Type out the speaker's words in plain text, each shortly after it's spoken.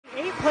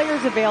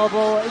is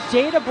available.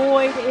 Jada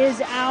Boyd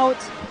is out.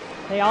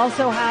 They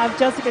also have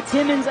Jessica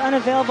Timmons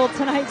unavailable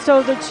tonight,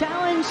 so the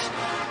challenge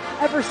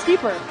ever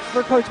steeper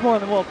for Coach Moore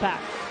and the Wolfpack.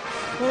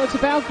 Well, it's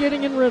about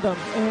getting in rhythm,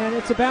 and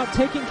it's about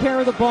taking care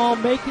of the ball,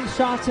 making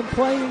shots, and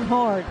playing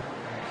hard.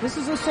 This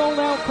is a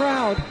sold-out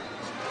crowd.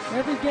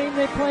 Every game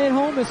they play at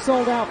home is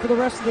sold out for the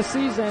rest of the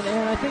season,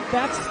 and I think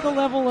that's the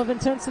level of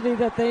intensity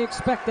that they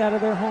expect out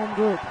of their home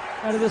group,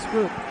 out of this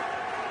group.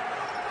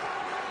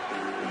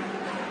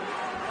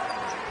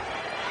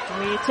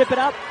 We tip it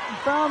up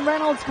from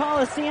Reynolds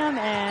Coliseum,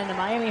 and the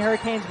Miami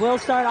Hurricanes will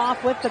start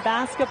off with the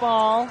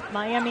basketball.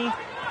 Miami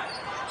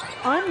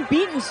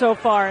unbeaten so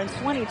far in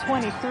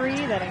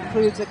 2023. That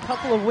includes a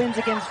couple of wins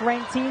against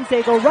ranked teams.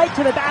 They go right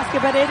to the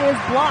basket, but it is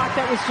blocked.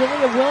 That was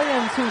Jalea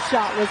Williams whose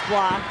shot was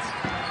blocked.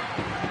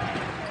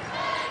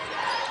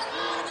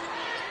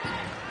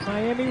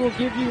 Miami will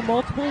give you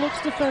multiple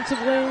looks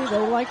defensively. They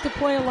like to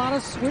play a lot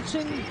of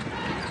switching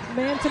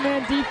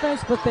man-to-man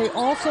defense, but they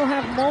also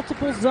have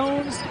multiple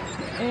zones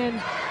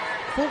and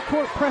full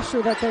court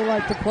pressure that they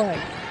like to play.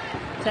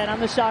 10 on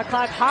the shot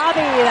clock. Hobby,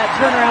 that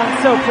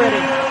turnaround so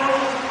pretty.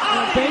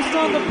 Based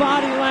on the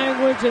body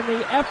language and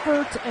the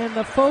effort and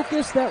the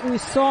focus that we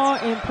saw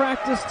in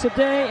practice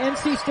today,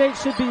 NC State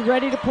should be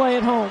ready to play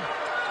at home.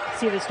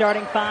 See the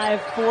starting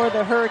five for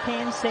the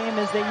Hurricanes, same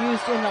as they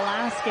used in the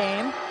last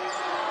game.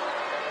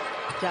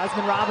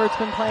 Jasmine Roberts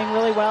been playing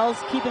really well,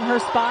 keeping her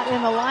spot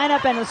in the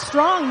lineup, and a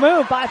strong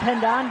move by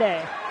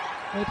Pendande.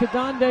 And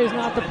Pendande is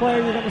not the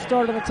player you're going to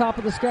start on the top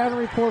of the scouting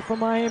report for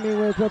Miami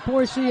with, but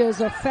boy, she is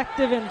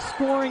effective in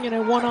scoring in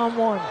a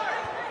one-on-one.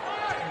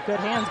 Good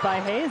hands by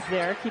Hayes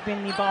there,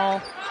 keeping the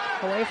ball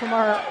away from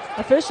our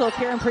official.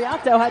 Karen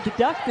Priato had to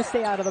duck to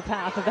stay out of the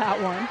path of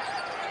that one.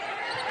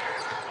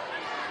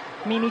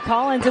 Mimi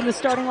Collins in the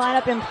starting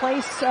lineup in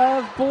place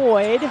of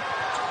Boyd.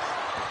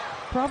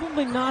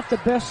 Probably not the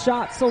best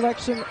shot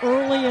selection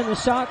early in the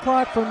shot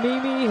clock for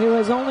Mimi, who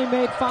has only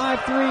made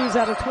 5 threes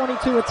out of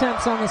 22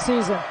 attempts on the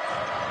season.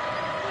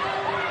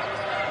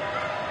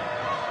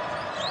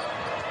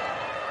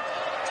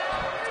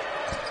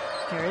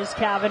 Here is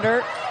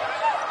Cavender.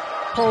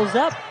 Pulls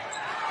up.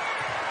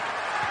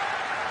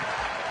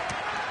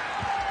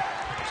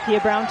 Kia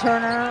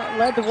Brown-Turner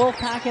led the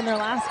Wolfpack in their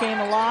last game,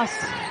 a loss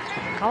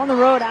on the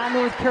road at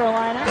North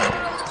Carolina.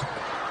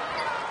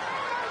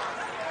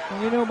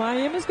 And you know,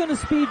 Miami's going to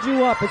speed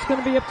you up. It's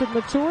going to be up to the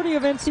maturity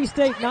of NC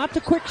State not to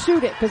quick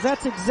shoot it, because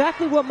that's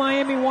exactly what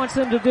Miami wants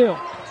them to do.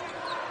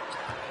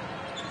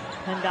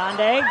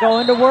 Pendande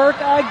going to work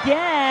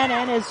again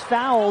and is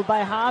fouled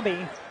by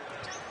Hobby.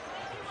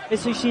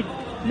 So she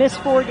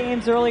missed 4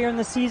 games earlier in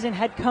the season,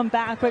 had come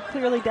back, but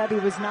clearly Debbie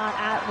was not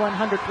at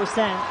 100%.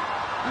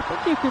 I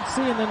think you could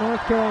see in the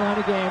North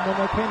Carolina game when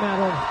they came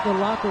out of the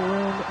locker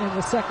room in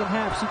the second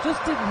half, she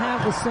just didn't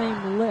have the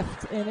same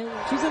lift. And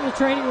she's in the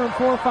training room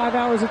 4 or 5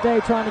 hours a day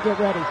trying to get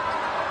ready.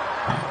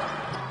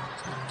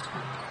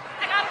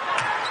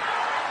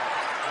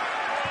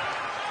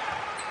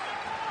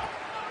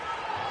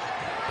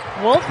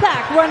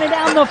 Wolfpack running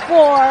down the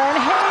floor, and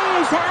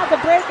Hayes had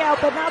the breakout,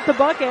 but not the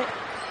bucket.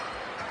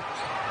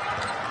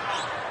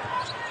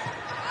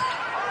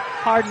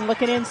 Harden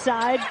looking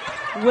inside.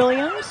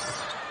 Williams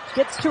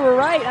gets to her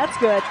right. That's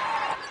good.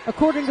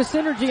 According to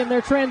Synergy in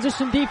their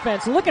transition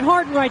defense. Look at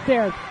Harden right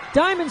there.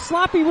 Diamond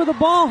sloppy with the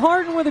ball.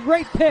 Harden with a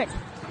great pick.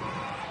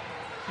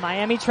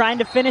 Miami trying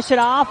to finish it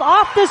off.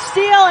 Off the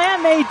steal,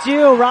 and they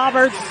do.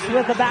 Roberts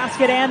with the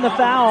basket and the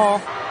foul.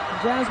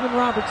 Jasmine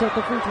Roberts at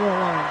the free throw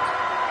line.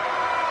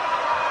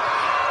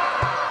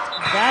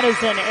 That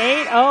is an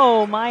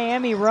 8-0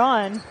 Miami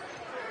run.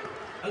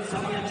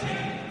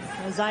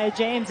 Aziaha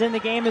James in the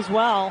game as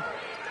well.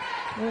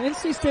 Well,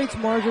 NC State's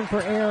margin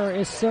for error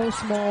is so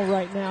small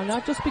right now,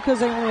 not just because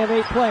they only have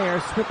 8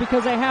 players, but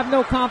because they have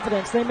no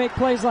confidence. They make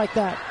plays like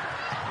that.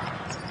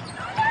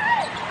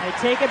 They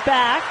take it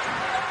back.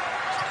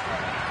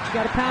 You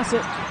got to pass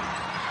it.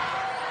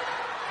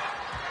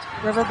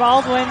 River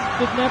Baldwin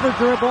could never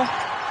dribble.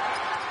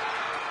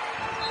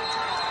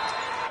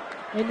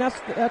 And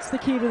that's the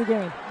key to the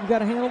game. You got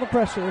to handle the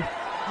pressure.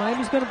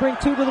 Miami's going to bring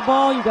 2 to the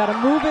ball. You got to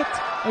move it,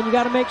 and you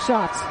got to make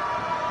shots.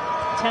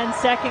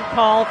 10-second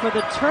call for the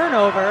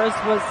turnovers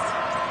was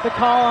the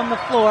call on the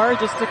floor,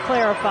 just to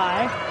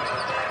clarify.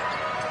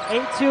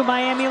 8-2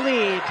 Miami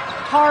lead.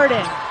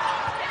 Harden.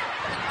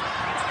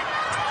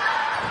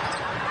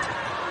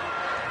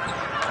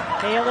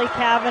 Haley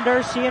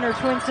Cavender, she and her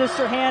twin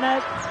sister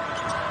Hannah,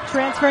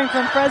 transferring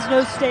from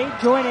Fresno State,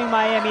 joining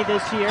Miami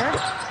this year.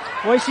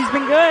 Boy, she's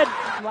been good.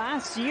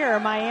 Last year,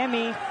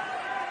 Miami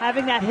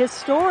having that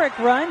historic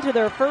run to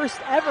their first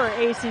ever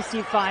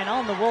ACC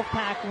final, and the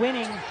Wolfpack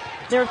winning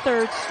their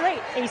 3rd straight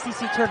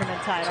ACC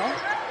tournament title.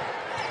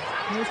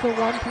 Here's the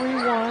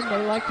 1-3-1.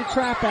 They like to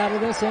trap out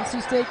of this.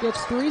 NC State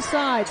gets 3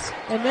 sides,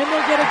 and then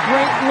they get a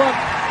great look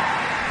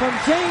from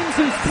James,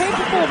 who's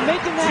capable of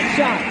making that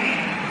shot.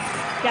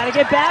 Got to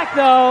get back,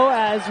 though,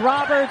 as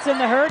Roberts and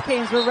the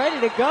Hurricanes were ready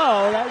to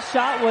go. That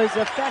shot was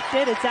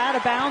affected. It's out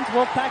of bounds.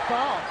 Wolfpack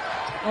ball.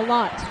 A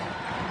lot.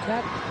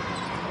 That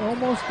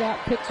almost got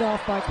picked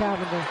off by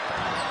Cavender.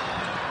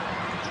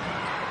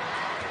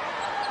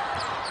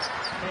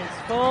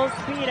 full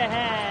speed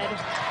ahead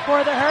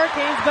for the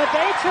Hurricanes, but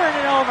they turn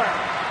it over.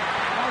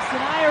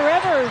 Saniya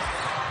Rivers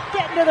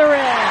getting to the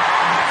rim.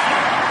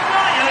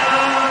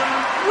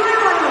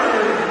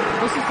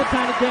 This is the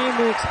kind of game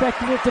we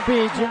expected it to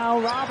be. Now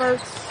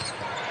Roberts.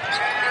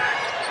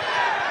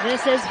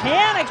 This is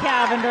Hannah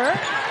Cavender,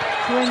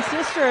 twin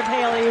sister of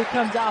Haley, who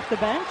comes off the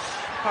bench.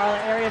 Carla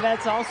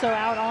Ariavet's also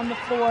out on the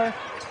floor.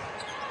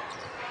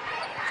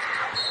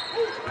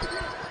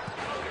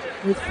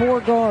 With 4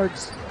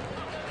 guards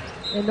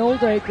and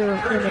Oldacre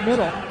in the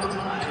middle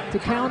to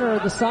counter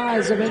the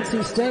size of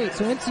NC State.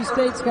 So NC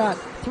State's got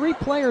 3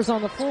 players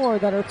on the floor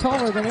that are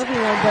taller than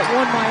everyone but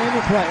one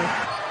Miami player.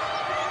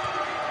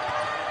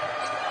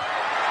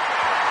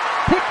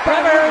 Picked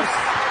by Rivers,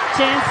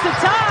 chance to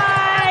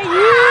tie,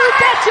 you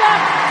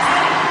betcha!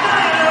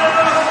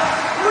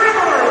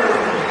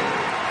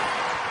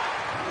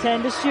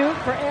 10 to shoot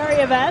for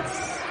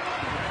Ariavets.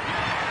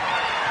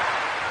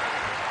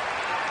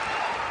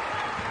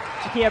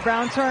 Jakia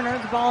Brown-Turner,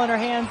 the ball in her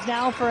hands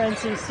now for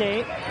NC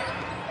State.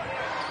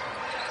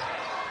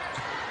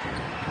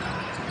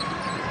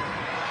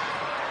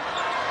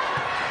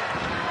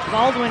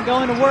 Baldwin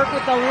going to work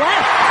with the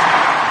left.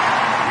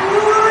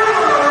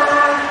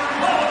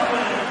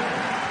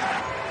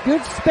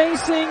 Good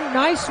spacing,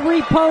 nice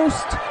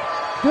repost,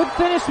 good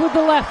finish with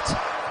the left.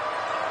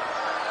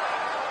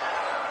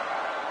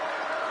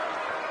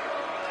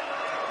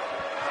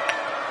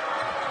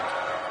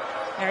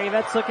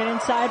 Ariavets looking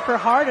inside for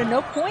Harden.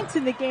 No points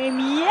in the game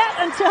yet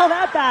until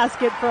that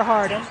basket for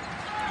Harden.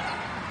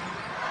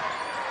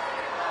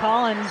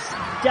 Collins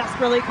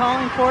desperately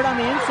calling for it on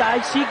the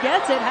inside. She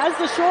gets it, has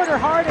the shorter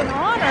Harden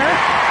on her.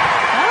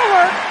 That'll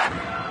work.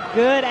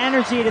 Good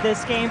energy to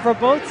this game for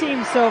both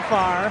teams so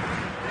far.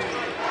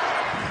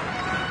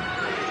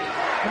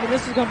 I mean,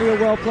 this is going to be a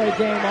well-played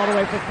game all the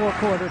way for 4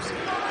 quarters.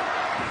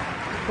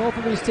 Both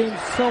of these teams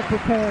so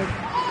prepared.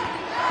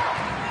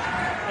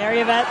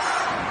 Ariavets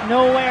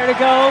nowhere to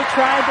go,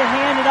 tried to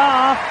hand it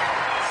off.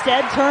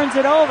 Instead turns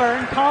it over,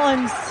 and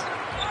Collins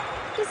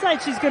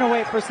decides she's going to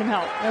wait for some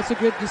help. That's a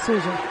good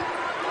decision.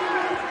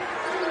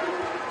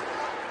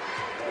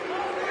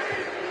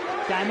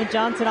 Diamond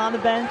Johnson on the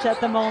bench at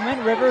the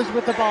moment. Rivers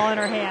with the ball in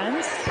her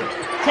hands.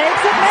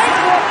 Takes it, makes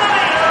it!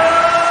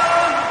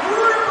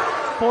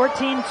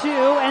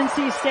 14-2,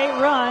 NC State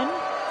run.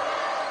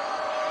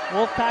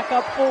 Wolfpack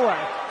up 4.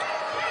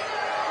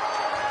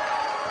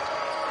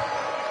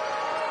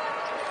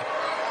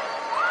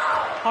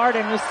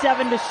 Harden with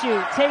 7 to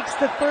shoot. Takes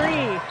the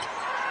 3.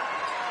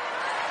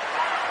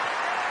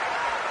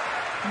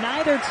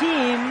 Neither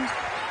team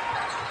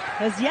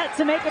has yet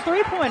to make a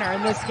 3-pointer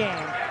in this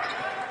game.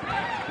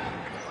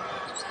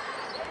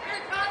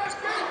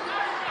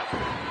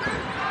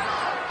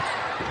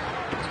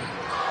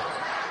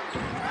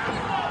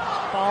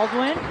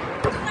 Baldwin.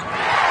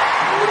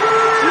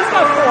 She's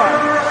got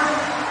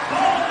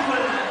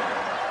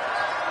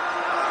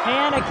 4.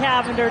 Hannah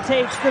Cavender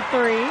takes the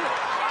 3.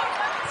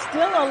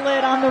 Still a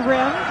lid on the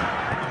rim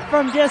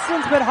from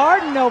distance, but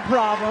Harden no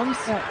problems.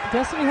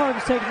 Destiny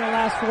Harden's taking the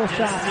last 4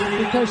 shots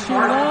because she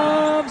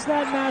loves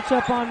that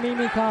matchup on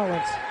Mimi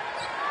Collins.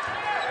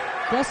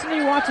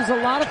 Destiny watches a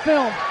lot of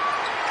film.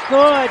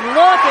 Good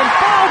look, and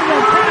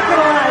Baldwin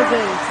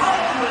capitalizes.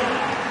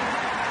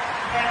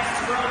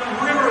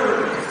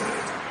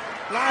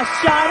 Last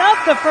shot up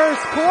the first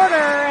quarter,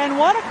 and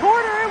what a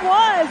quarter it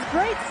was.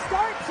 Great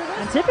start to this.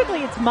 And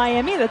typically it's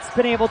Miami that's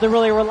been able to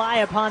really rely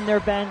upon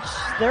their bench.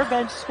 Their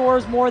bench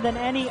scores more than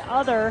any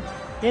other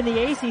in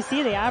the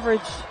ACC. They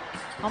average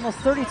almost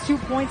 32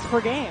 points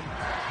per game.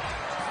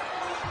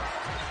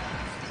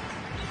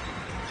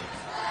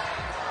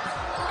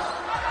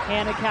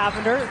 Hannah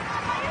Cavender.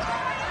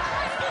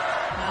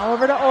 Now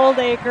over to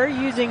Oldacre,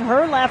 using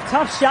her left.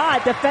 Tough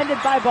shot, defended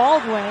by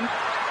Baldwin.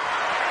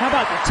 How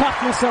about the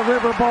toughness of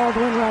River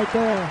Baldwin right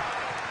there?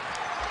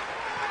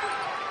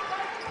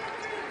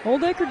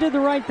 Oldacre did the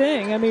right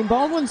thing. I mean,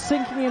 Baldwin's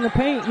sinking in the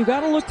paint. You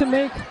got to look to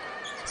make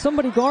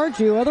somebody guard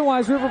you.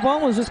 Otherwise, River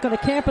Baldwin's just going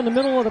to camp in the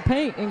middle of the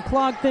paint and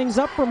clog things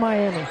up for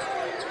Miami.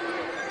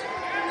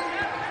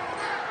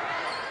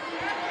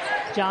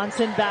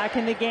 Johnson back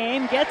in the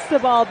game, gets the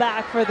ball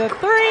back for the 3.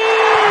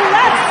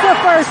 That's the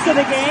first of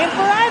the game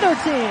for either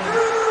team.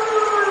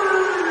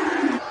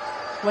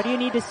 What do you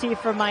need to see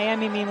from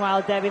Miami,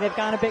 meanwhile, Debbie? They've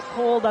gone a bit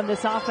cold on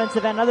this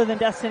offensive end other than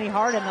Destiny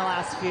Harden the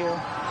last few.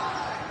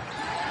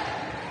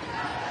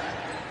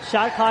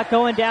 Shot clock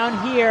going down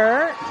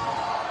here.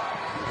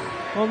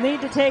 We'll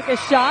need to take a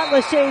shot.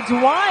 Lachey's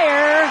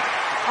wire.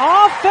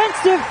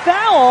 Offensive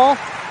foul.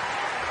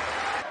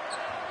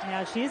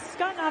 Now she's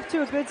gotten off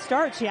to a good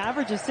start. She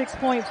averages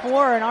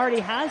 6.4 and already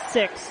has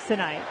 6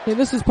 tonight. And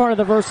this is part of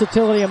the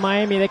versatility of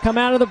Miami. They come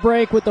out of the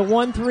break with the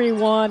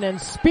 1-3-1,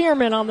 and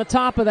Spearman on the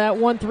top of that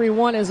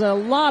 1-3-1 is a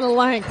lot of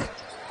length.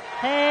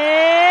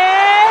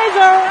 Hayes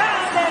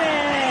around it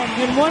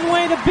in. And one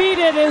way to beat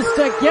it is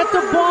to get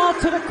the ball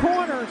to the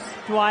corners.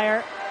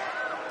 Dwyer.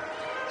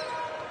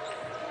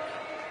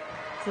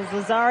 This is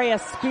Lazaria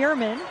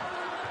Spearman.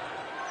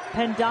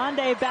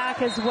 Pendande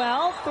back as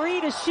well. 3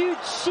 to shoot.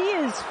 She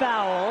is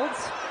fouled.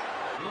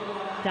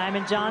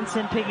 Diamond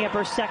Johnson picking up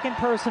her second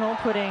personal,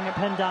 putting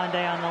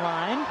Pendande on the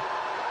line.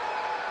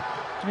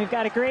 We've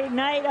got a great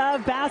night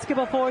of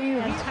basketball for you.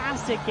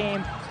 Fantastic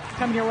game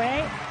coming your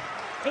way.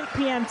 8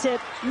 p.m. tip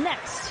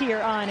next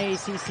here on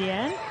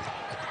ACCN.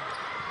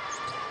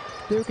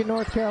 Duke and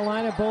North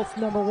Carolina, both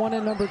number 1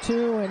 and number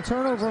 2 in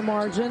turnover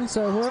margin.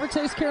 So whoever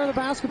takes care of the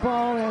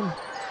basketball and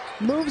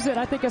moves it,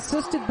 I think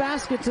assisted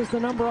baskets is the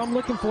number I'm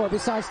looking for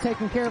besides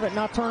taking care of it,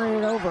 not turning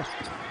it over.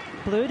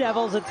 Blue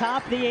Devils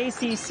atop the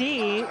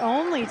ACC,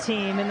 only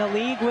team in the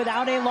league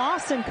without a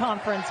loss in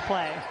conference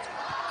play.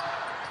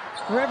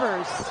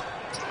 Rivers.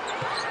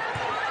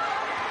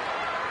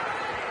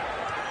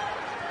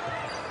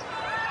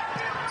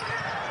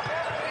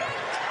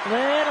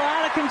 Little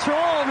out of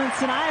control, and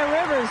Saniya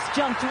Rivers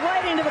jumped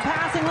right into the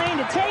passing lane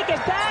to take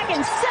it back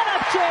and set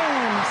up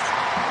James.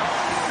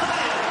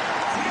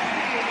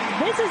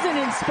 This is an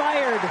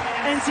inspired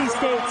NC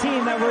State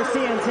team that we're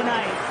seeing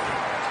tonight.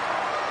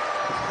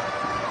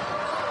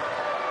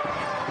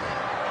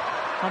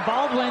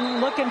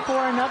 Baldwin looking for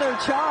another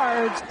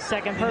charge.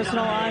 Second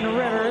personal on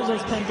Rivers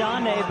as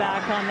Pendande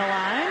back on the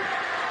line.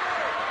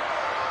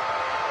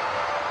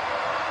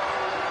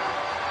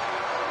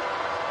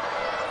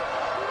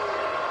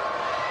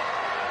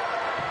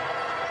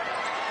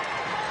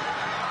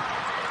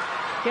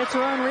 Gets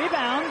her own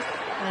rebound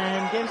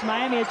and gives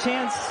Miami a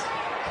chance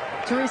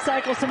to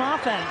recycle some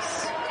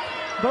offense.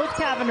 Both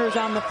Cavenders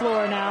on the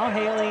floor now,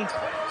 Haley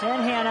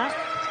and Hannah.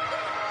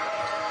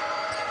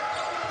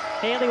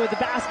 Haley with the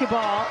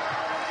basketball.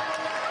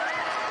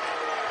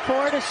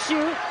 4 to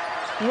shoot.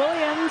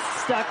 Williams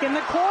stuck in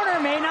the corner,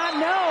 may not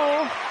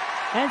know.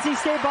 NC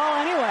State ball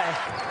anyway.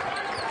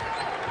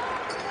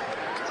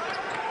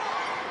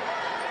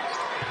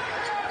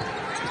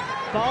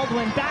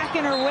 Baldwin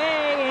backing her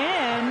way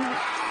in.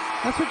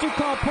 That's what you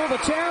call pull the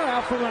chair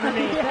out from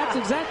underneath. Yeah. That's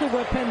exactly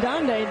what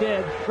Pendande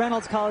did.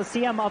 Reynolds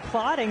Coliseum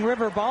applauding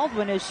River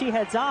Baldwin as she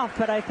heads off,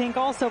 but I think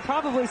also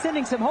probably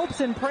sending some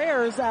hopes and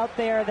prayers out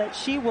there that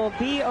she will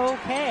be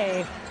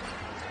okay.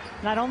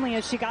 Not only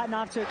has she gotten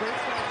off to a great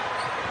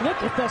start.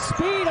 Look at the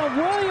speed of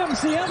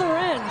Williams the other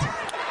end.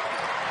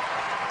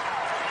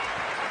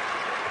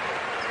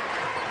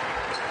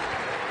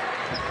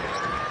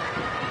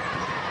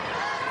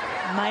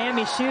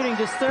 Miami shooting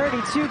just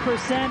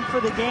 32% for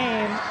the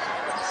game.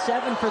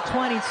 7 for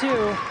 22.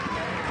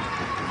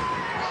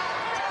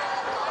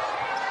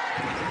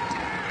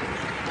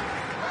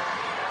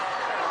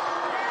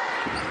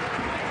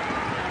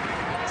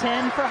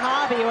 10 for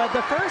Hobby who had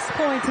the first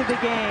points of the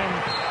game.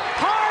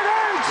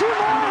 Hard-earned, 2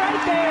 more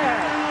right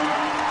there.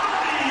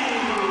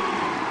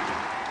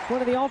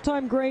 One of the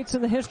all-time greats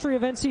in the history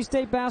of NC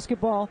State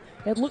basketball.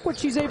 And look what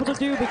she's able to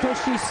do because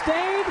she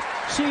stayed,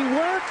 she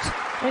worked,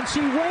 and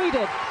she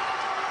waited.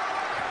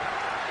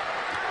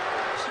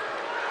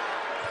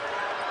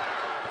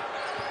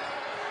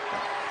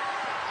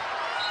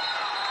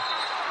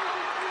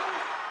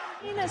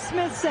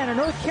 Smith Center,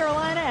 North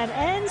Carolina and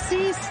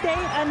NC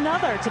State,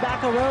 another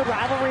Tobacco Road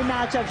rivalry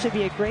matchup. Should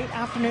be a great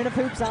afternoon of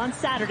hoops on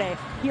Saturday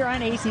here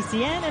on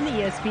ACCN and the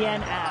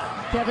ESPN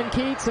app. Kevin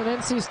Keats and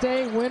NC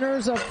State,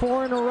 winners of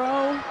 4 in a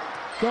row,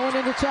 going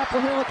into Chapel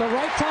Hill at the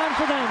right time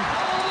for them.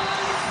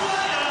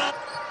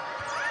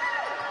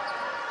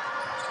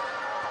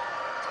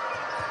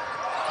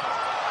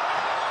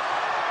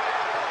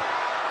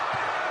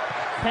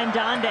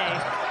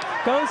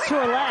 Pendande goes to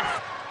her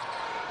left.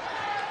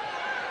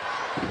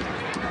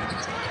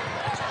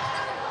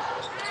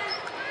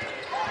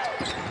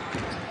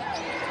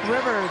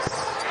 Rivers,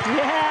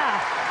 yeah,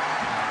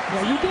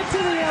 you get to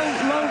the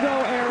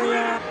logo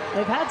area.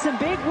 They've had some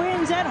big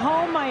wins at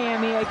home,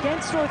 Miami,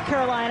 against North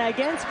Carolina,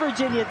 against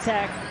Virginia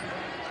Tech.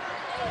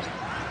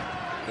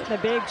 Getting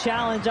a big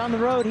challenge on the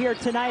road here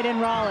tonight in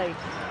Raleigh.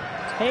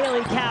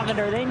 Haley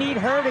Cavender, they need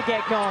her to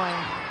get going.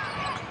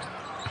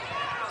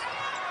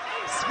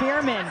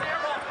 Spearman.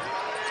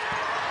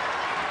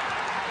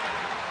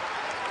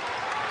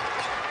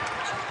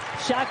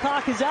 Shot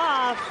clock is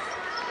off.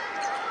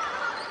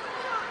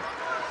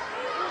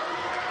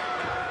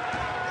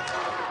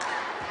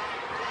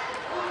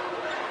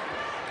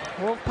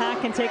 Wolfpack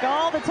can take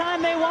all the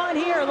time they want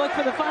here. Look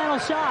for the final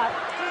shot.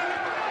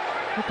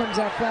 Here comes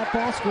that flat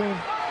ball screen.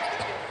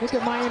 Look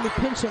at Miami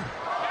pinching.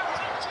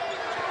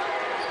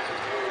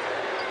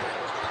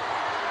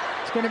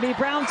 It's going to be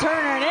Brown-Turner,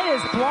 and it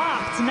is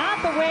blocked.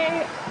 Not the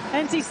way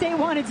NC State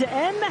wanted to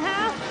end the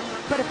half,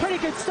 but a pretty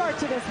good start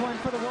to this one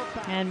for the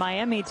Wolfpack. And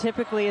Miami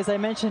typically, as I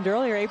mentioned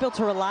earlier, able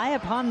to rely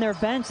upon their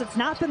bench. It's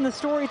not been the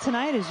story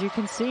tonight, as you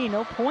can see.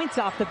 No points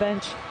off the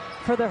bench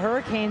for the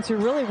Hurricanes, who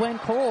really went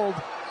cold.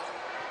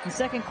 The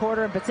second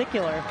quarter in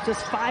particular,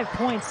 just 5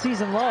 points,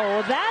 season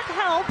low. That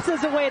helps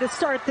as a way to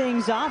start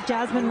things off.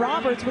 Jasmine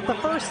Roberts with the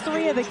first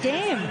 3 of the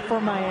game for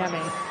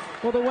Miami.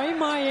 Well, the way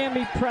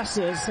Miami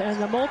presses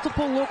and the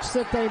multiple looks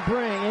that they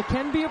bring, it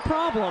can be a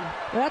problem.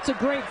 That's a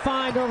great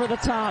find over the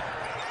top.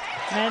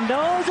 And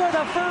those are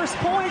the first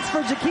points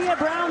for Jakia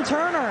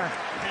Brown-Turner.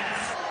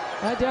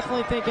 I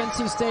definitely think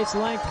NC State's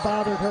length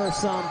bothered her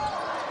some.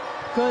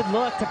 Good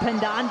look to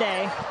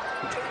Pendande.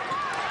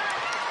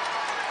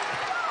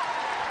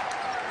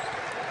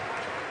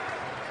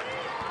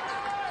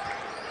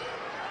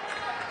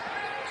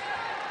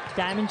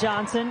 Diamond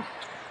Johnson.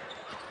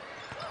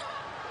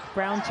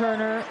 Brown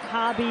Turner,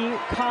 Hobby,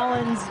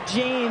 Collins,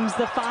 James,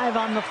 the 5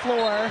 on the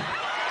floor.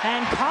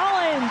 And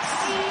Collins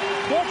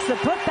gets the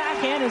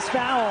putback and is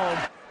fouled.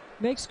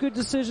 Makes good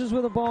decisions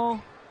with the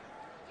ball.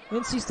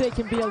 NC State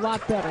can be a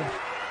lot better.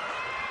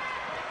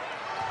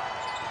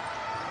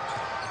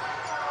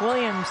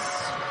 Williams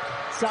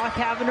saw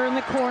Cavender in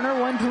the corner.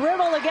 One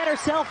dribble to get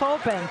herself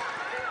open.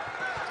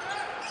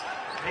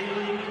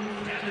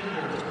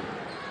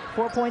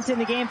 4 points in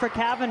the game for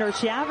Cavender.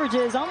 She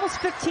averages almost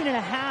 15 and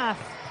a half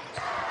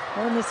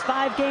on this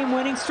 5-game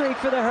winning streak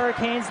for the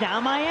Hurricanes.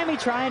 Now Miami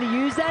trying to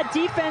use that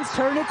defense,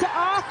 turn it to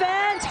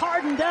offense.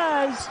 Harden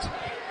does.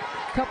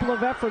 Couple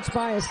of efforts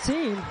by his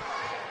team.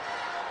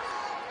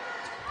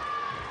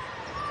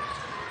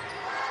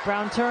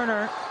 Brown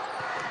Turner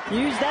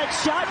used that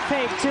shot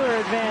fake to her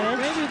advantage.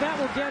 Maybe that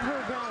will get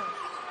her going.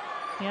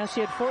 Yeah,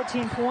 she had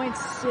 14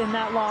 points in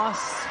that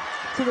loss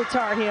to the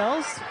Tar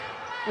Heels,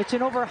 which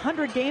in over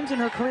 100 games in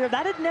her career,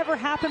 that had never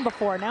happened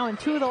before. Now in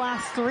 2 of the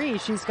last 3,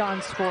 she's gone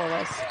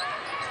scoreless.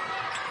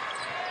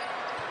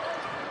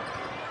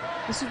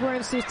 This is where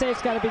NC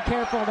State's got to be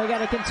careful. They got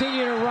to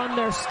continue to run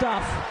their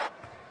stuff.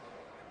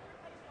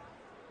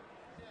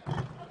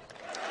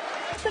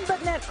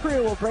 But Net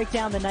Crew will break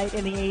down the night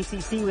in the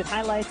ACC with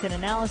highlights and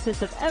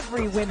analysis of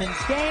every women's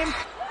game.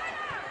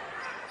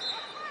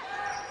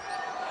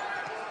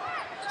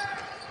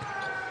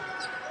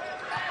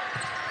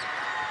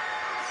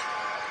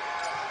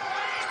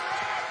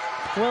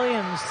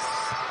 Williams,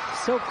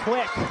 so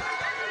quick.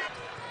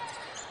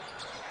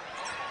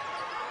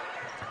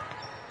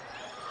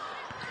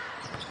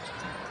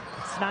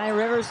 Saniya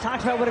Rivers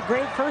talked about what a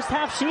great first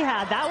half she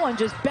had. That one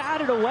just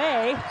batted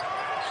away.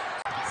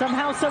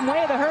 Somehow, some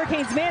way, the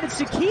Hurricanes managed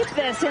to keep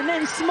this, and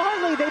then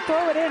smartly they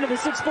throw it into the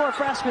 6'4"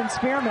 freshman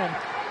Spearman.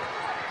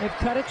 They've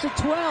cut it to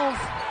 12.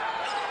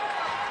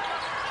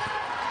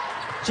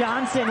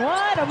 Johnson,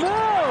 what a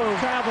move!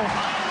 Travel.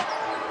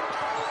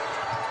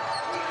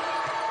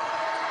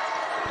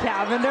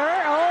 Cavender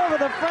over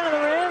the front of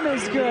the rim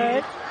is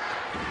good.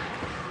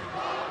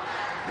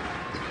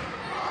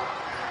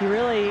 You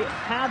really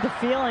had the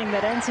feeling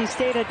that NC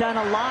State had done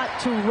a lot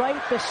to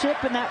right the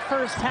ship in that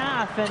first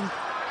half, and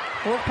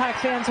Wolfpack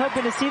fans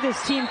hoping to see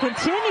this team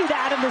continue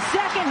that in the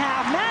second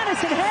half.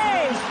 Madison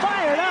Hayes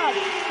fired up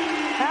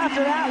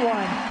after that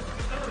one.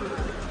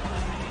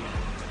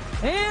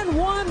 And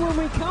one when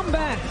we come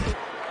back.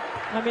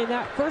 I mean,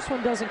 that first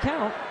one doesn't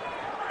count.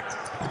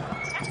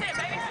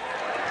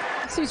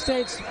 NC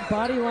State's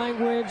body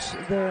language,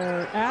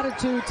 their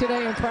attitude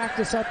today in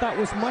practice, I thought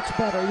was much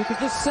better. You could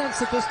just sense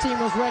that this team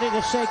was ready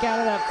to shake out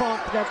of that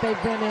funk that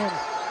they've been in.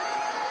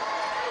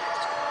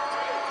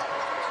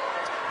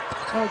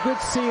 Oh,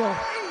 good seal.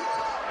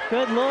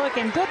 Good look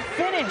and good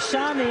finish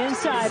on the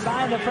inside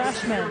by the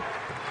freshman.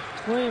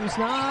 Williams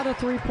not a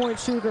three-point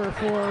shooter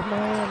for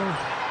Miami.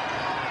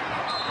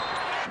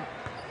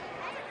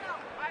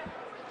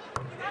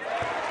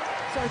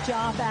 Starts you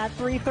off at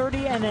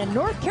 3:30, and then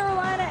North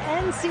Carolina,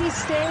 NC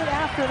State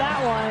after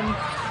that one.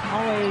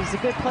 Always a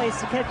good place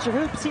to catch your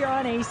hoops here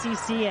on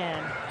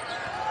ACCN.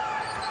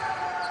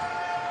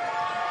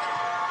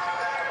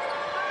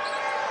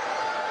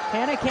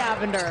 Hannah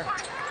Cavender.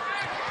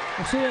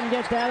 Well, she didn't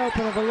get that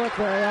open of a look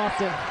very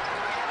often.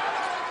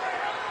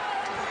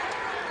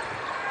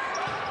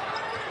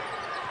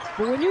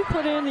 But when you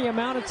put in the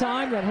amount of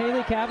time that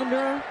Haley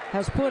Cavender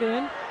has put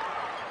in,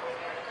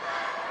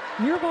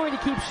 you're going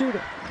to keep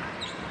shooting.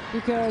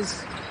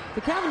 Because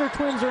the Cavender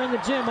twins are in the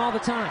gym all the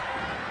time.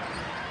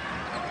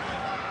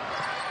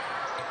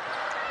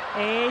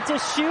 8 to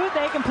shoot.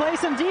 They can play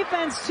some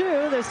defense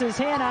too. This is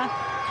Hannah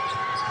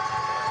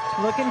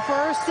looking for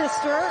her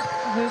sister,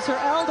 who's her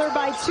elder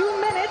by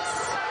 2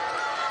 minutes.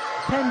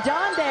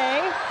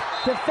 Pendande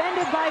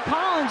defended by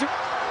Collins.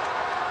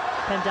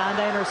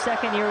 Pendande in her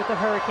second year with the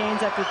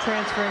Hurricanes after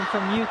transferring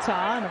from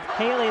Utah. And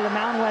Haley, the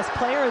Mountain West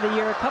Player of the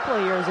Year a couple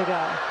of years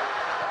ago.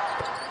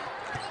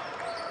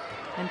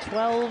 And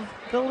 12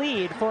 the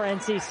lead for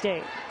NC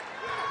State.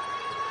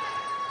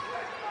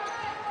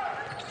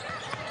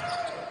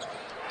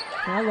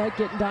 I like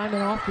getting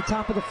Diamond off the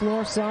top of the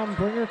floor some.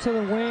 Bring her to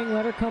the wing,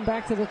 let her come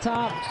back to the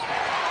top.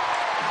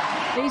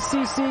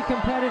 ACC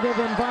competitive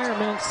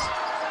environments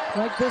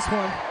like this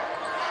one.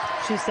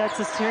 She sets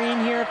the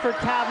screen here for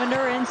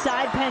Cavender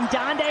inside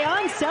Pendande.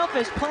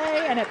 Unselfish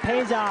play, and it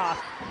pays off.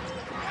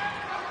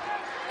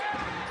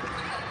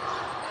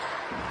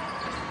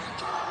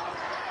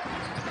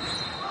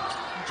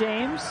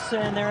 James,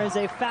 and there is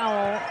a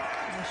foul.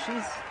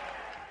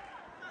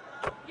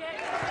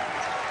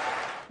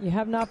 You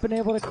have not been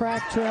able to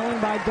crack trailing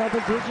by double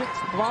digits.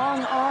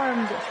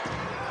 Long-armed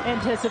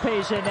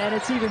anticipation, and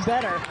it's even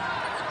better.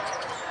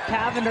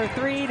 Cavender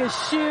 3 to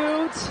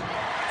shoot.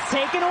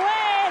 Taken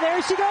away.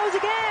 There she goes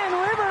again.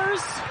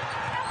 Rivers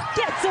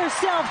gets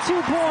herself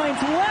 2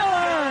 points. Well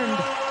earned.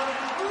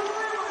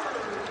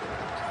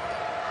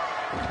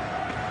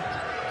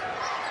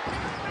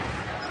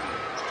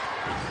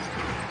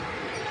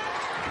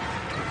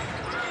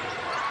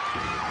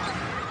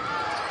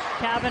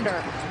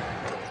 Cavender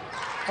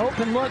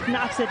Open look,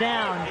 knocks it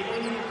down.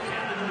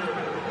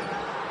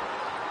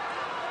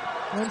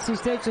 NC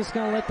State just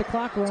going to let the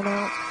clock run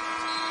out.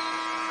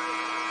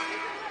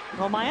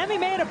 Well, Miami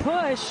made a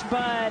push,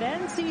 but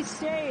NC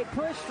State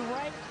pushed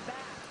right back.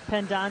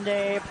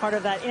 Pendande, part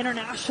of that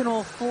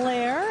international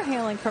flair,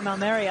 hailing from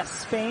Almeria,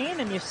 Spain,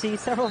 and you see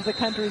several of the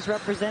countries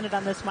represented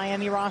on this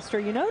Miami roster.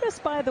 You notice,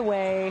 by the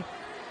way,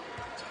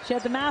 she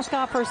had the mask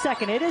off for a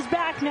second. It is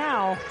back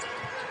now.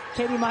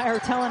 Katie Meyer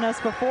telling us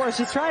before,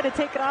 she's tried to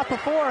take it off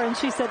before, and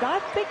she said, I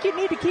think you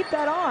need to keep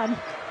that on.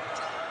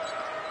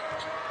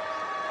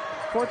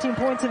 14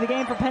 points in the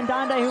game for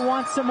Pendande, who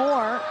wants some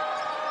more.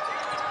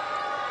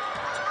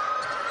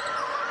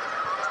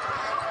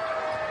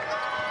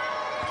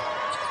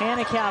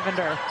 Hannah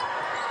Cavender.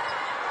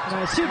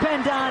 Nice. To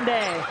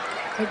Pendande.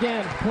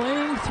 Again,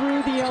 playing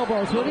through the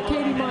elbows. What did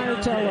Katie Meyer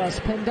tell us?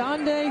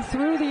 Pendande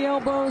through the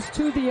elbows,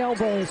 to the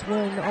elbows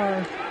when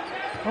our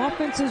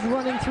offense is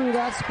running through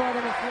that spot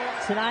on the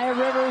floor. Saniya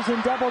Rivers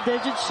in double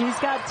digits. She's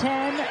got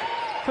 10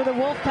 for the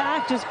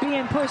Wolfpack, just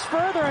being pushed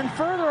further and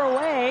further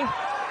away.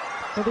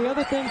 Well, the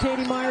other thing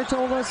Katie Meyer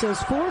told us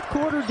is fourth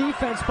quarter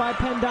defense by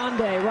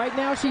Pendande. Right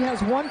now she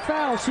has one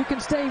foul. She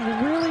can stay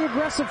really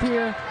aggressive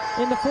here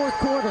in the fourth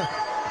quarter.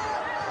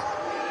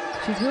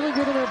 She's really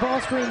good in her ball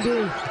screen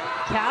D.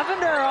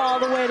 Cavender all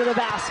the way to the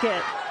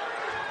basket.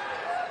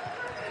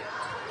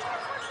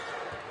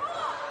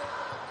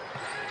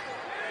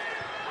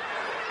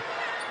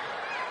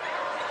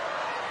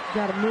 You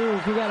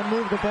gotta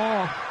move the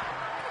ball.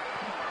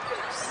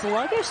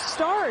 Sluggish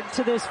start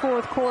to this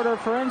fourth quarter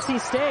for NC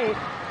State.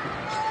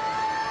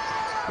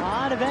 A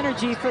lot of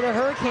energy for the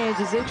Hurricanes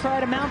as they try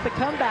to mount the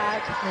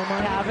comeback.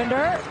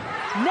 Cavender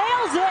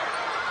nails it.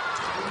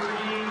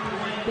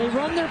 They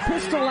run their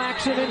pistol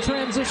action in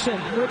transition,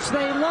 which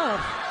they love.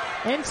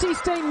 NC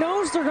State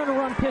knows they're going to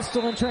run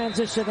pistol in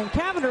transition, and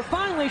Cavender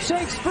finally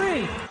shakes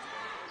free.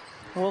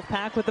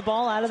 Wolfpack with the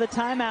ball out of the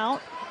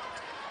timeout.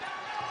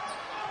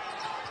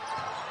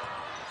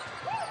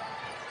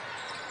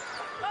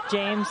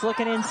 James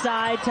looking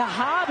inside to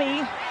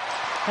Hobby.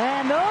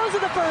 And those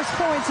are the first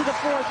points of the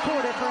fourth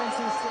quarter for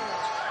NC State.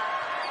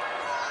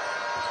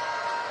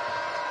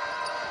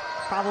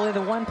 Probably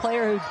the one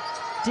player who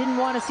didn't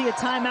want to see a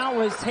timeout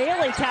was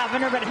Haley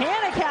Cavender, but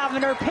Hannah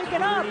Cavender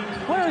picking up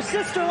where her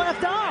sister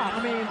left off.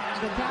 I mean,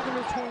 the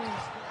Cavender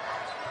twins.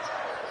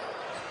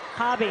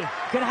 Hobby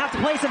gonna have to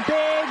play some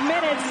big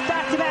minutes,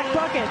 back-to-back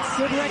buckets.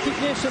 Good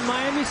recognition.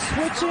 Miami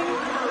switching.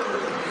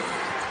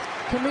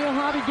 Camille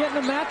Hobby getting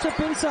the matchup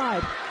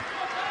inside.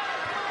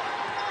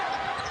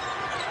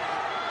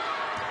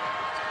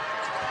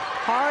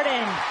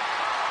 Harden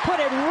put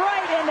it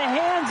right in the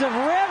hands of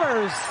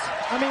Rivers.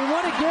 I mean,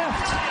 what a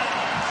gift.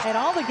 And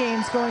all the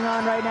games going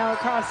on right now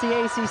across the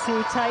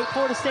ACC tight.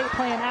 Florida State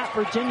playing at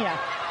Virginia.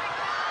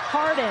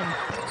 Harden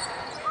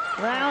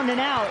rounding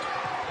out.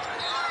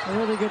 A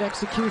really good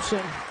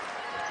execution.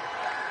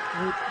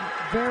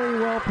 Very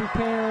well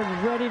prepared,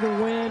 ready to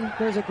win.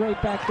 There's a great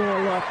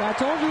backdoor look. I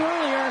told you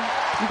earlier,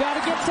 you got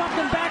to get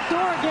something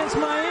backdoor against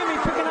Miami,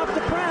 picking up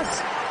the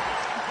press.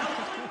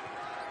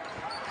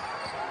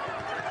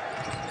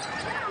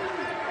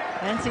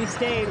 NC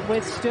State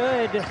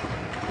withstood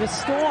the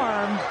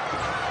storm.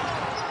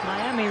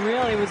 Miami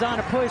really was on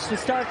a push to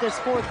start this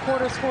fourth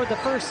quarter, scored the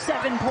first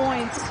 7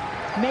 points,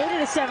 made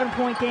it a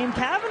 7-point game.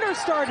 Cavender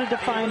started to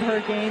find her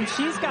game.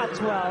 She's got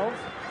 12.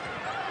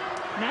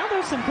 Now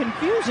there's some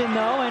confusion,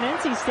 though, and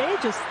NC State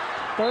just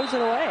throws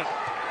it away.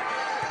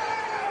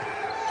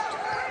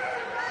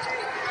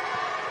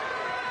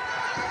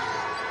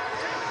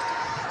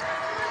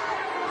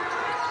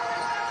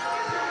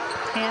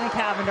 Hannah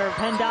Cavender,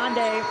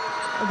 Pendande,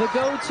 the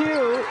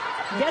go-to,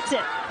 gets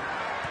it.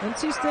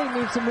 NC State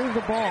needs to move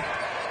the ball.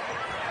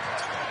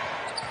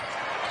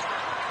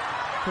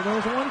 So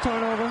there's one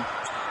turnover.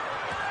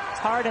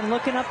 Harden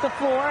looking up the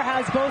floor,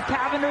 has both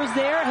Cavenders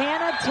there.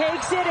 Hannah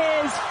takes it,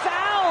 is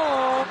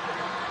foul.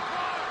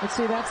 Let's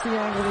see, that's the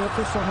angle the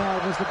official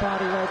had, was the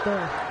body right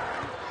there.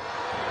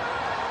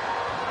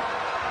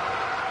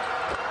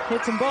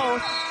 Hits them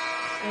both.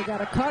 They got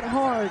to cut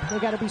hard. They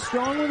got to be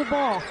strong with the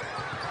ball.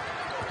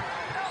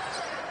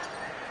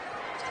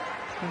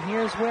 And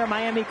here's where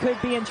Miami could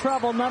be in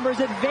trouble. Numbers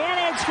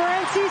advantage for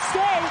NC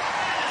State.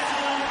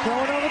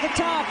 Throw it over the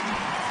top.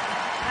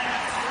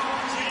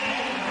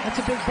 That's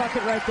a big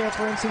bucket right there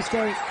for NC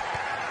State.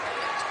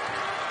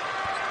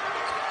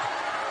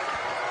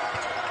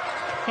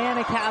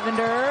 Hannah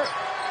Cavender.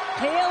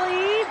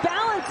 Haley,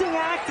 balancing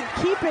act to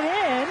keep it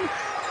in,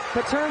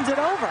 but turns it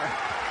over.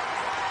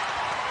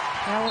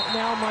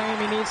 Now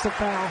Miami needs to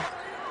foul.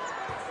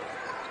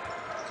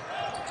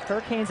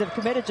 Hurricanes have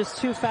committed just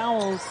 2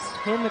 fouls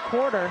in the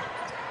quarter.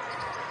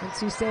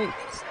 NC State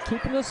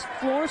keeping the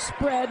floor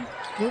spread,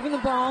 moving the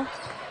ball.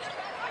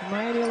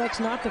 Miami elects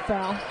not to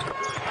foul.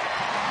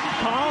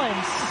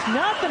 Collins,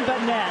 nothing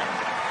but net.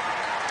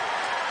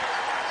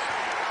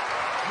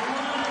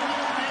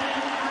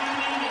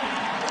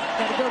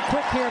 Got to go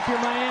quick here if you're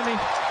Miami.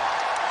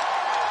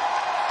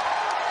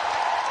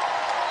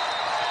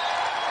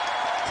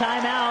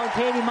 Timeout,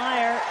 Katie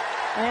Meyer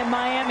and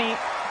Miami.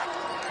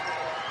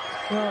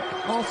 Well,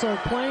 also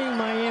playing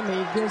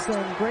Miami gives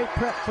them great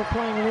prep for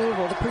playing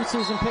Louisville, the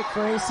preseason pick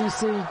for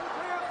ACC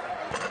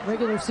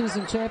regular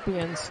season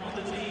champions.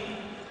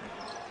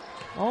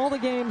 All the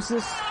games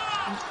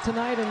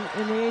tonight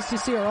in the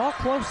ACC are all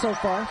close so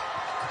far.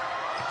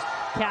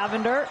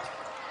 Cavender.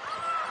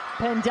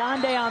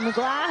 Pendande on the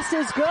glass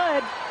is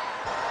good.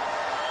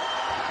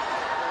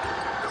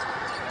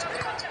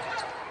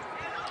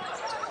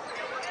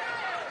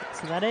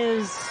 So that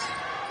is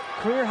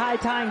career high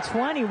tying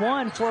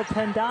 21 for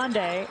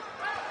Pendande.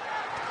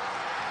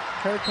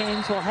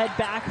 Hurricanes will head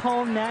back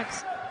home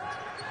next.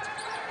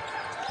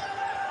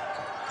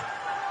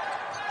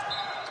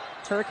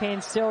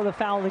 Hurricanes still the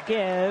foul to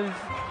give.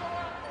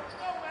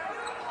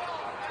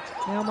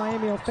 Now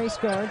Miami will face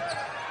guard.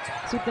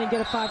 See if they can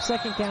get a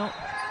 5-second count.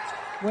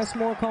 Wes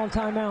Moore called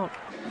timeout.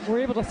 We're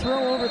able to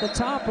throw over the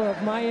top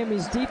of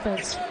Miami's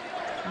defense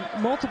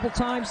multiple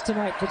times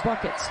tonight for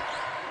buckets.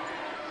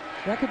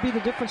 That could be the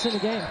difference in the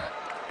game.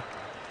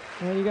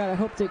 Well, you got to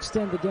hope to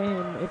extend the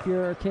game if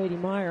you're Katie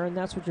Meyer, and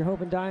that's what you're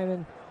hoping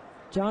Diamond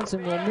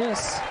Johnson will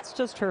miss. It's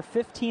just her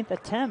 15th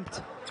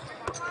attempt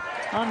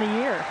on the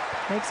year.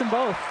 Makes them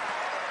both.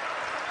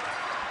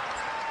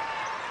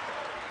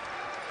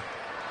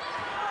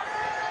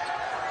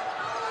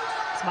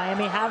 Is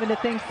Miami having to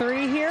think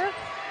three here?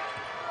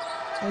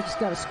 They just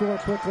got to score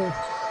quickly.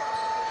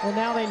 Well,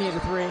 now they need a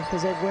three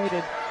because they've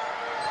waited.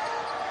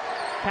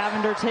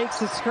 Cavender takes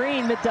the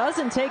screen but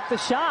doesn't take the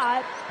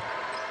shot.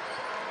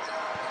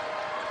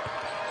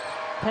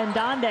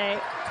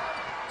 Pendande.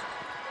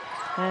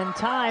 And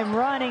time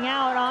running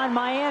out on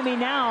Miami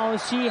now.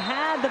 She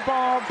had the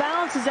ball,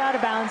 bounces out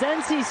of bounds.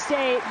 NC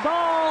State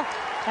ball,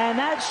 and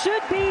that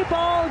should be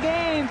ball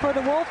game for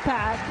the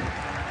Wolfpack.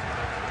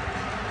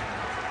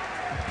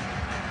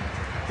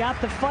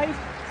 Got the fight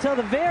till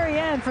the very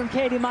end from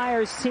Katie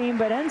Meyer's team,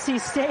 but NC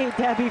State,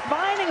 Debbie,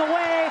 finding a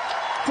way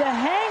to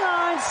hang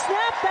on,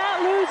 snap that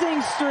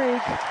losing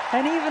streak,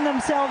 and even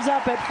themselves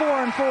up at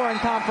 4-4 in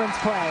conference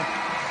play.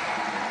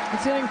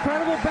 It's an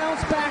incredible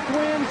bounce back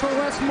win for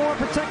Wes Moore,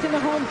 protecting the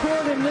home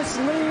court in this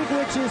league,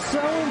 which is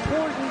so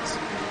important.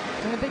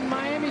 And I think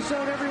Miami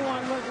showed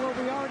everyone what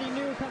we already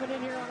knew coming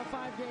in here on a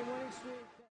 5-game win.